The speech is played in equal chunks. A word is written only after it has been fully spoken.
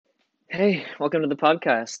Hey, welcome to the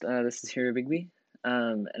podcast. This is Hero Bigby,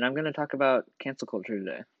 and I'm going to talk about cancel culture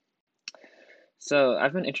today. So,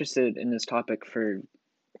 I've been interested in this topic for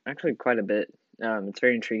actually quite a bit. It's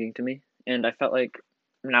very intriguing to me, and I felt like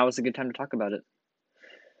now was a good time to talk about it.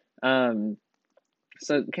 Um,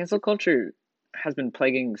 so, cancel culture has been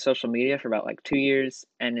plaguing social media for about like 2 years,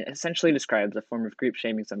 and it essentially describes a form of group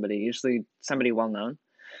shaming somebody, usually somebody well known,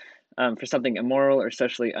 for something immoral or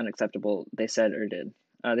socially unacceptable they said or did.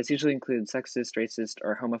 This usually includes sexist, racist,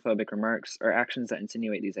 or homophobic remarks or actions that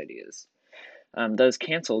insinuate these ideas. Those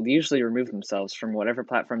canceled usually remove themselves from whatever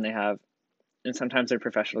platform they have, and sometimes their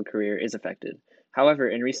professional career is affected. However,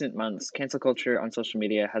 in recent months, cancel culture on social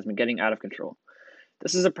media has been getting out of control.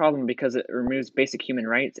 This is a problem because it removes basic human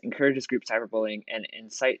rights, encourages group cyberbullying, and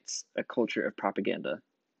incites a culture of propaganda.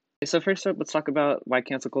 So first up, let's talk about why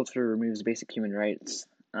cancel culture removes basic human rights.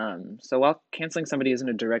 So while canceling somebody isn't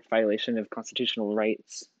a direct violation of constitutional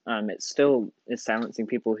rights, it still is silencing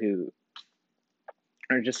people who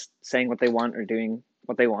are just saying what they want or doing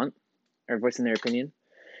what they want or voicing their opinion.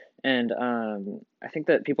 And I think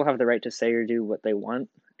that people have the right to say or do what they want,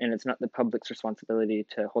 and it's not the public's responsibility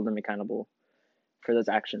to hold them accountable for those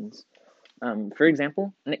actions. For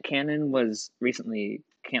example, Nick Cannon was recently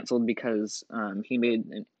canceled because he made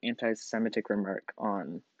an anti-Semitic remark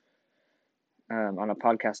on a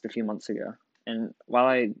podcast a few months ago. And while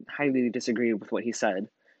I highly disagree with what he said,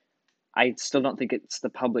 I still don't think it's the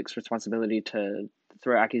public's responsibility to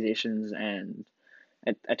throw accusations and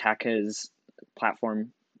attack his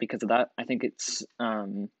platform because of that. I think it's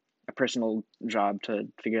a personal job to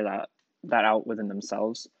figure that out within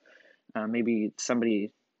themselves. Maybe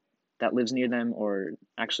somebody that lives near them or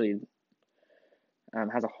actually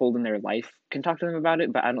has a hold in their life can talk to them about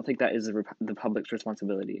it, but I don't think that is the public's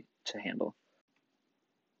responsibility to handle.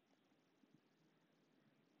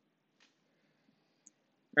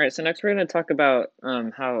 All right, so next we're going to talk about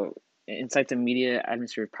how it incites a media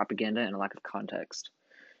atmosphere of propaganda and a lack of context.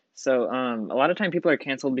 So a lot of time people are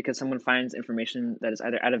canceled because someone finds information that is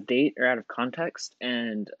either out of date or out of context,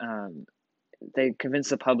 and they convince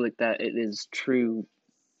the public that it is true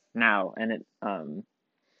now, and it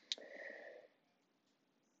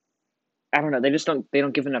I don't know, they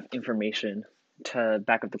don't give enough information to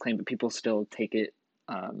back up the claim, but people still take it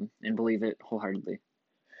and believe it wholeheartedly.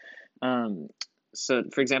 Um, so,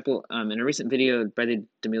 for example, in a recent video by the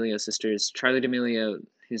D'Amelio sisters, Charlie D'Amelio,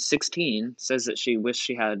 who's 16, says that she wished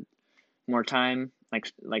she had more time.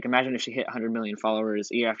 Like imagine if she hit 100 million followers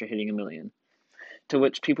a year after hitting a million. To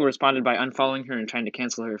which people responded by unfollowing her and trying to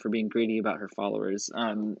cancel her for being greedy about her followers.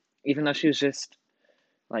 Even though she was just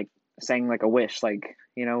like saying like a wish, like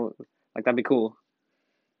that'd be cool.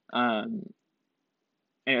 Um,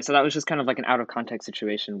 anyway, so that was just kind of like an out of context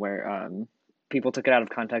situation where people took it out of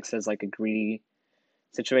context as like a greedy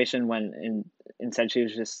situation when instead she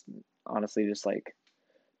was just honestly just like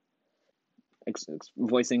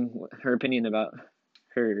voicing her opinion about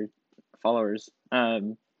her followers.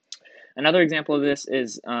 Another example of this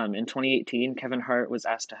is in 2018, Kevin Hart was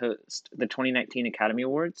asked to host the 2019 Academy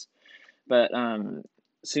Awards, but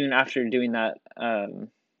soon after doing that,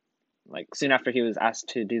 soon after he was asked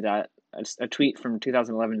to do that, a tweet from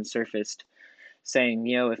 2011 surfaced saying,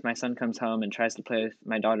 "Yo, if my son comes home and tries to play with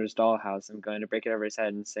my daughter's dollhouse, I'm going to break it over his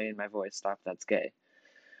head and say in my voice, stop, that's gay."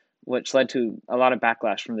 Which led to a lot of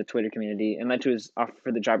backlash from the Twitter community and led to his offer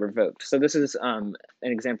for the job revoked. So this is an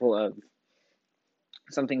example of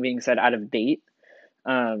something being said out of date.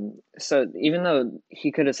 So even though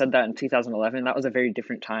he could have said that in 2011, that was a very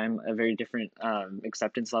different time, a very different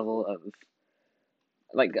acceptance level of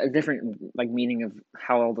like a different like meaning of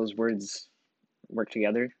how all those words work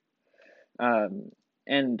together.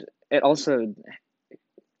 And it also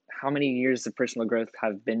how many years of personal growth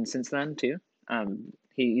have been since then too.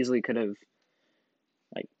 He easily could have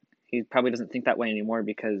like he probably doesn't think that way anymore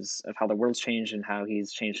because of how the world's changed and how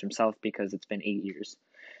he's changed himself because it's been 8 years.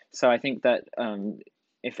 So I think that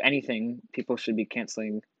if anything, people should be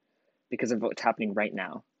canceling because of what's happening right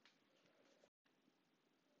now.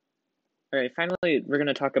 All right, finally, we're going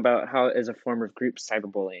to talk about how it is a form of group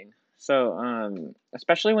cyberbullying. So,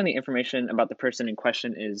 especially when the information about the person in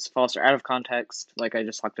question is false or out of context, like I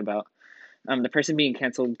just talked about, the person being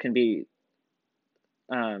canceled can be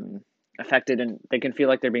um, affected and they can feel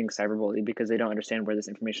like they're being cyberbullied because they don't understand where this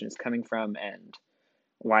information is coming from and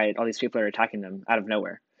why all these people are attacking them out of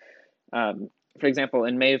nowhere. For example,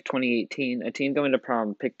 in May of 2018, a teen going to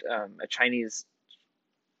prom picked a Chinese.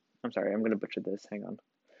 I'm sorry, I'm going to butcher this. Hang on.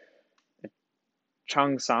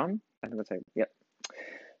 Chong Sam? I think that's right. Yep.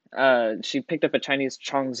 She picked up a Chinese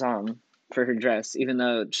Chong Sam for her dress, even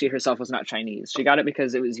though she herself was not Chinese. She got it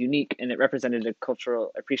because it was unique and it represented a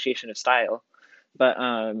cultural appreciation of style. But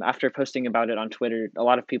after posting about it on Twitter, a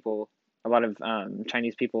lot of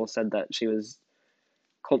Chinese people said that she was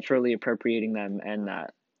culturally appropriating them and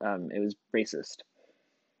that it was racist.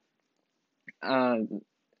 Um,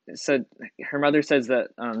 so her mother says that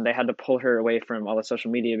they had to pull her away from all the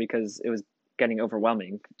social media because it was getting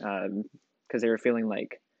overwhelming, because they were feeling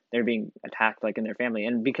like they were being attacked like in their family,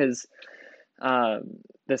 and because um,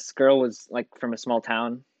 this girl was like from a small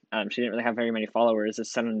town. She didn't really have very many followers. A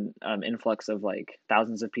sudden influx of like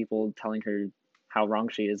thousands of people telling her how wrong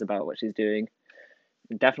she is about what she's doing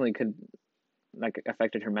definitely could like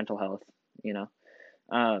affected her mental health, you know.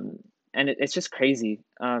 Um, and it's just crazy.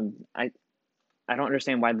 I don't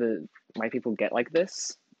understand why people get like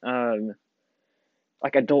this.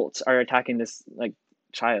 Like adults are attacking this like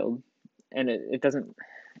child, and it doesn't.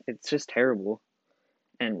 It's just terrible,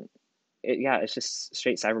 and it's just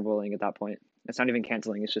straight cyberbullying at that point. It's not even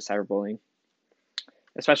canceling; it's just cyberbullying.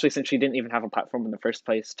 Especially since she didn't even have a platform in the first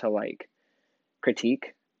place to like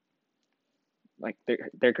critique. Like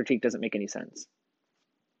their critique doesn't make any sense.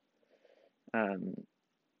 Um,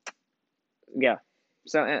 yeah.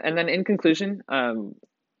 So and then in conclusion,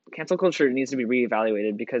 cancel culture needs to be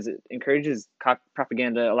reevaluated because it encourages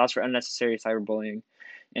propaganda, allows for unnecessary cyberbullying,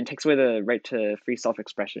 and takes away the right to free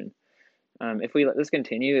self-expression. If we let this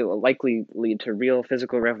continue, it will likely lead to real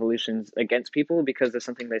physical revolutions against people because of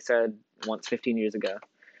something they said once 15 years ago.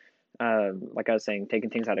 Like I was saying, taking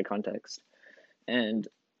things out of context. And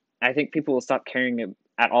I think people will stop caring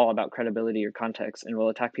at all about credibility or context and will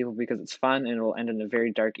attack people because it's fun and it will end in a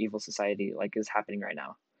very dark, evil society like is happening right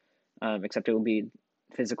now. Except it will be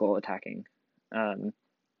physical attacking. Um,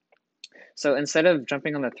 so instead of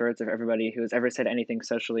jumping on the throats of everybody who has ever said anything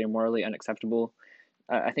socially or morally unacceptable,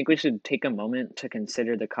 I think we should take a moment to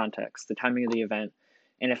consider the context, the timing of the event,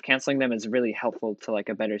 and if canceling them is really helpful to like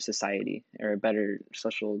a better society or a better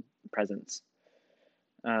social presence.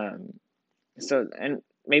 Um, and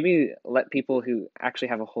maybe let people who actually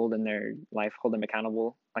have a hold in their life hold them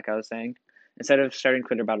accountable, like I was saying, instead of starting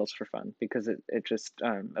Twitter battles for fun because it just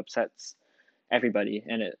upsets everybody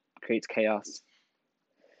and it creates chaos.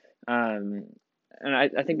 Um, and I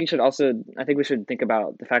think I think we should think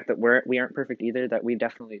about the fact that we aren't perfect either, that we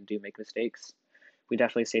definitely do make mistakes. We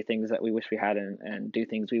definitely say things that we wish we hadn't and do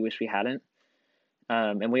things we wish we hadn't.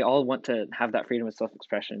 And we all want to have that freedom of self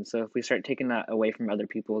expression. So if we start taking that away from other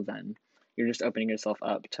people, then you're just opening yourself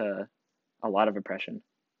up to a lot of oppression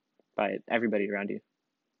by everybody around you.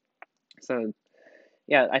 So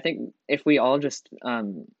yeah, I think if we all just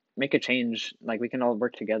make a change, like we can all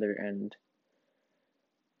work together and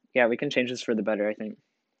yeah, we can change this for the better. I think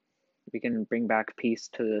we can bring back peace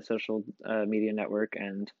to the social media network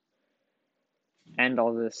and end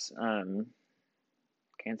all this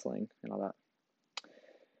canceling and all that.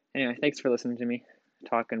 Anyway, thanks for listening to me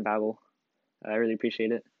talk and babble. I really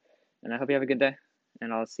appreciate it. And I hope you have a good day.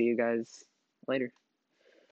 And I'll see you guys later.